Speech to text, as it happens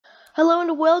Hello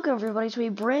and welcome everybody to a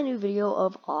brand new video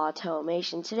of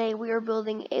Automation. Today we are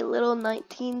building a little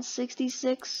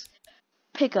 1966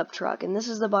 pickup truck, and this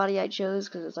is the body I chose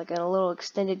because it's like a little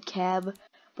extended cab,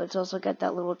 but it's also got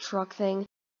that little truck thing.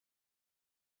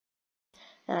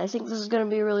 And I think this is going to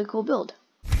be a really cool build.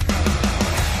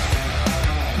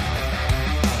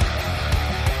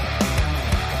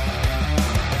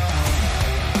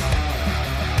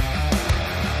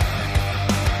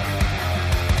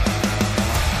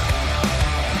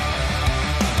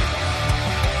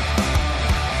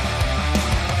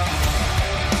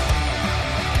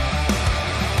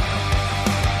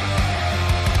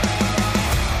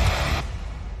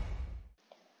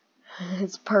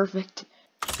 It's perfect.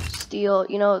 Steel,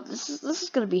 you know, this is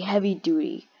gonna be heavy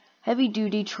duty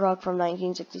truck from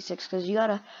 1966 because you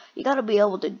gotta be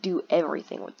able to do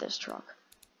everything with this truck.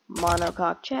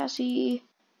 Monocoque chassis,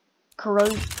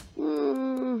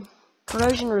 corrosion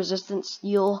resistant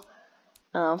steel,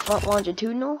 front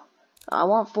longitudinal. I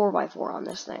want 4x4 on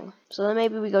this thing, so then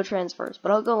maybe we go transverse,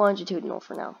 but I'll go longitudinal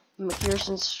for now.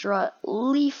 McPherson strut,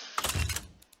 leaf,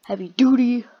 heavy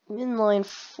duty. Inline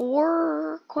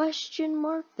 4 question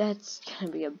mark? That's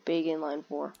gonna be a big inline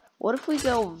 4. What if we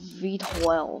go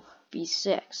V12,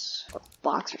 V6, or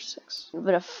boxer 6? A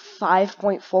bit of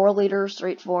 5.4 liter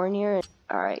straight 4 in here.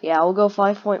 Alright, yeah, we'll go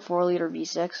 5.4 liter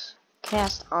V6.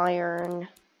 Cast iron,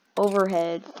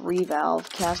 overhead, 3 valve,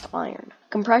 cast iron.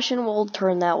 Compression will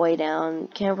turn that way down.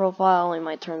 Cam profile, we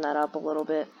might turn that up a little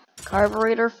bit.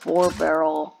 Carburetor, 4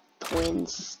 barrel, twin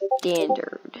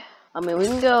standard. I mean, we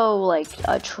can go like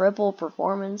a triple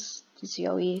performance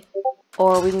TCOE,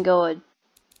 or we can go a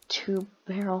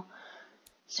 2-barrel,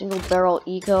 single barrel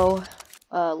eco,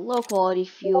 low quality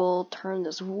fuel. Turn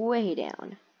this way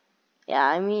down. Yeah,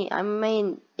 I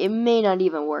mean, it may not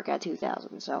even work at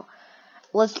 2000. So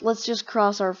let's just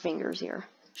cross our fingers here.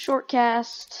 Short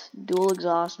cast, dual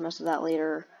exhaust. Most of that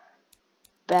later.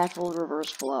 Baffled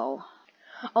reverse flow.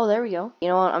 Oh, there we go. You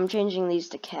know what? I'm changing these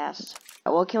to cast.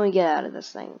 What can we get out of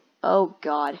this thing? Oh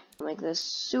god, make this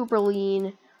super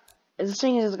lean. This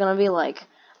thing is gonna be like,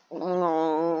 it's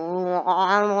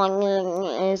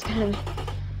gonna be,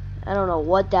 I don't know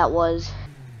what that was.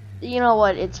 You know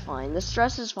what, it's fine. The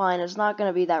stress is fine. It's not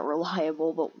gonna be that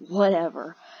reliable, but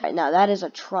whatever. Right now, that is a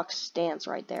truck stance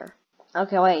right there.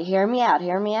 Okay, wait, hear me out,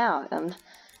 hear me out.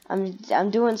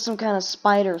 I'm doing some kind of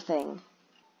spider thing.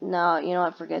 No, you know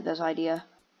what, forget this idea.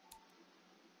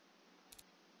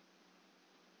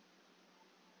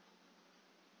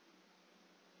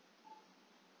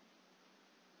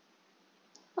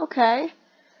 Okay.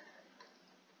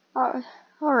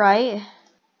 Alright.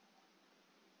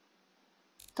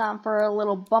 Time for a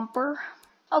little bumper.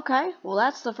 Okay, well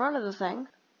that's the front of the thing.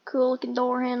 Cool looking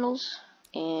door handles.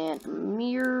 And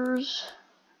mirrors.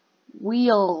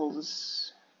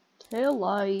 Wheels. Tail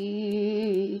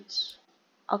lights.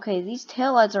 Okay, these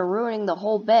tail lights are ruining the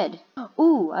whole bed.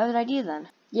 Ooh, I have an idea then.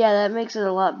 Yeah, that makes it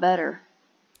a lot better.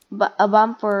 But a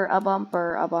bumper, a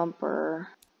bumper, a bumper.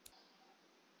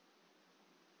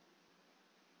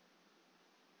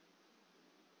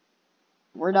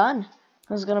 We're done.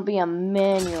 This is gonna be a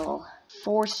manual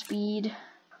 4-speed.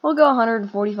 We'll go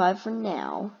 145 for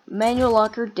now. Manual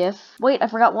locker diff. Wait, I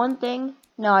forgot one thing.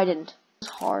 No, I didn't.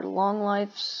 Hard long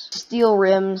lifes. Steel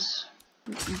rims.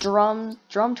 Drum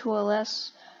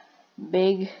 2LS.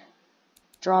 Big.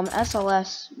 Drum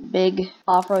SLS. Big.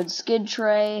 Off-road skid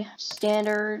tray.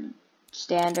 Standard.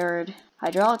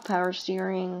 Hydraulic power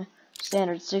steering.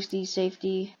 Standard 60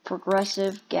 safety.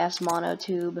 Progressive gas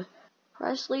monotube.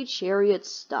 Presley Chariot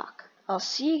stock. I'll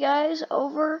see you guys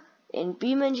over in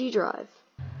BeamNG Drive.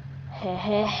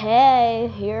 Hey,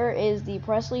 here is the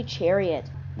Presley Chariot.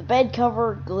 The bed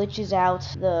cover glitches out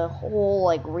the whole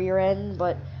like rear end,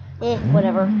 but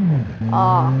whatever.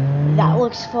 That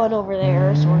looks fun over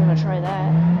there, so we're gonna try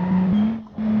that.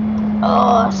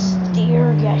 Oh,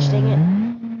 steer, gosh dang it.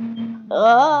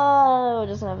 Oh, it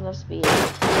doesn't have enough speed.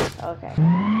 Okay.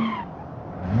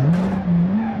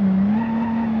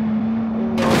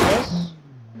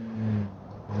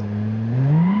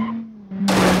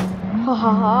 Ha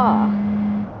ha ha.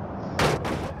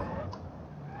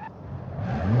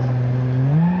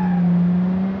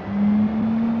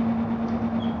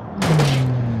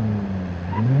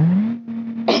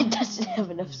 It doesn't have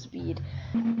enough speed.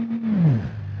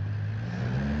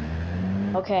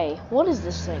 Okay, what is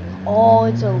this thing? Oh,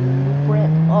 it's a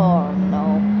brand. Oh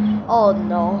no. Oh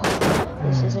no.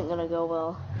 This isn't gonna go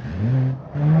well.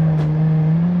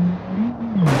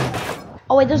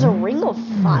 Oh wait, there's a ring of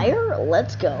fire?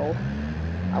 Let's go.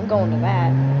 I'm going to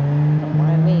that. Don't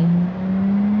mind me.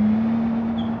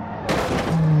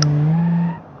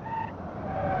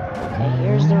 Okay,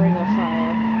 here's the ring of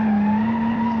fire.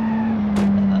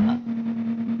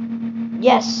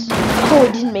 Yes! Oh,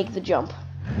 we didn't make the jump.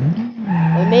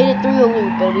 We made it through the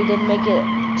loop, but we didn't make it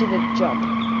to the jump.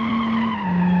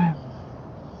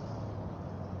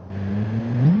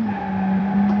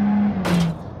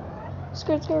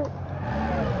 Skirt, skirt.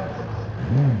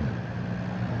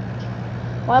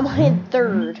 Why am I in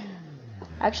third?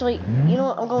 Actually, you know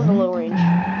what? I'm going to low range.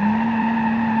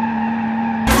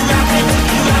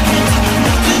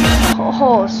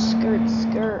 Oh, skirt,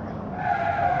 skirt.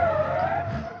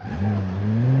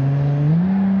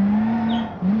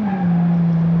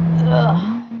 Ugh.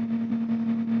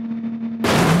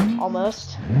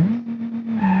 Almost.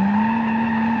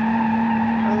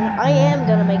 I am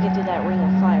gonna make it through that ring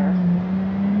of fire.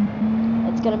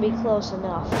 It's gonna be close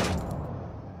enough.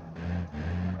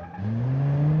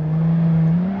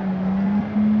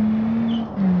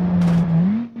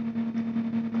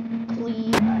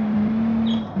 Please.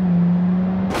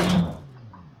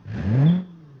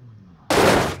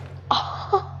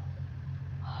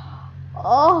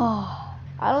 Oh.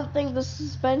 I don't think the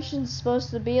suspension's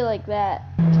supposed to be like that.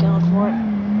 He's going for it.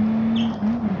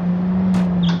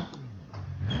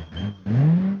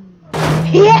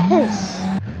 Yes!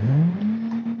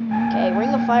 Okay,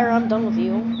 ring of fire, I'm done with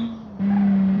you.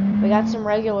 We got some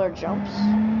regular jumps.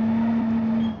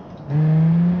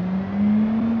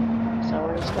 So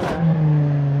we're just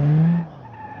gonna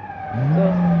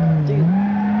go through.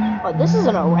 Oh, this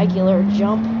isn't a regular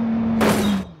jump.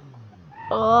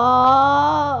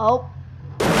 Oh.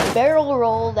 Barrel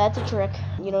roll, that's a trick.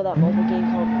 You know that mobile game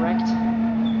called Wrecked?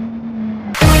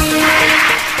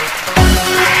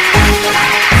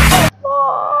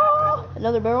 Oh,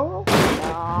 another barrel roll?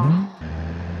 Ah.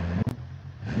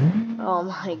 Oh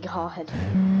my god.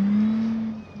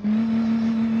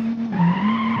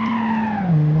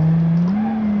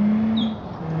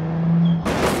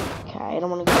 Okay, I don't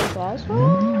want to go too fast.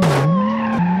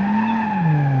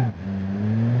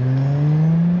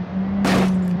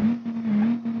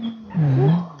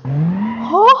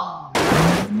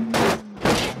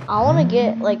 I want to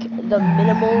get like the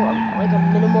minimal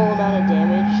amount of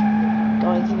damage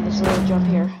going through this little jump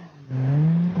here.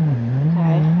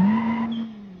 Okay.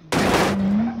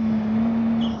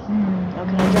 Now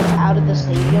can I jump out of the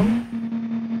stadium?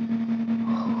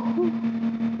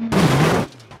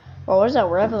 Oh, what is that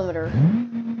rev limiter?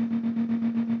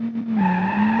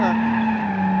 Huh.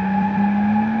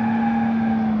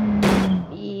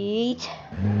 Eat.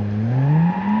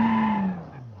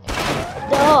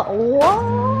 What?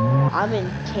 I'm in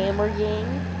Camera Gang.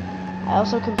 I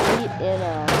also compete in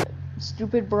a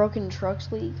stupid broken trucks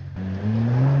league.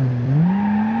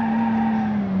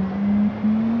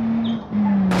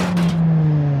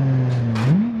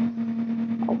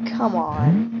 Oh, come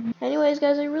on. Anyways,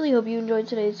 guys, I really hope you enjoyed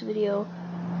today's video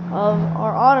of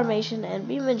our Automation and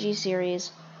BeamNG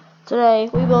series. Today,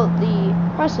 we built the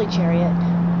Presley Chariot.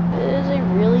 It is a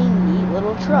really neat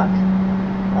little truck.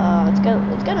 It's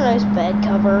got a nice bed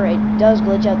cover. It does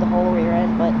glitch out the whole rear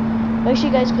end, but make sure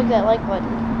you guys click that like button,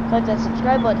 click that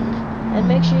subscribe button, and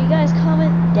make sure you guys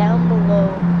comment down below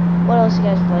what else you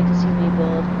guys would like to see me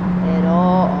build. And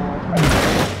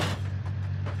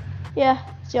yeah,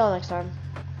 see y'all next time.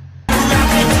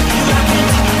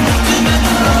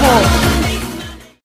 Oh.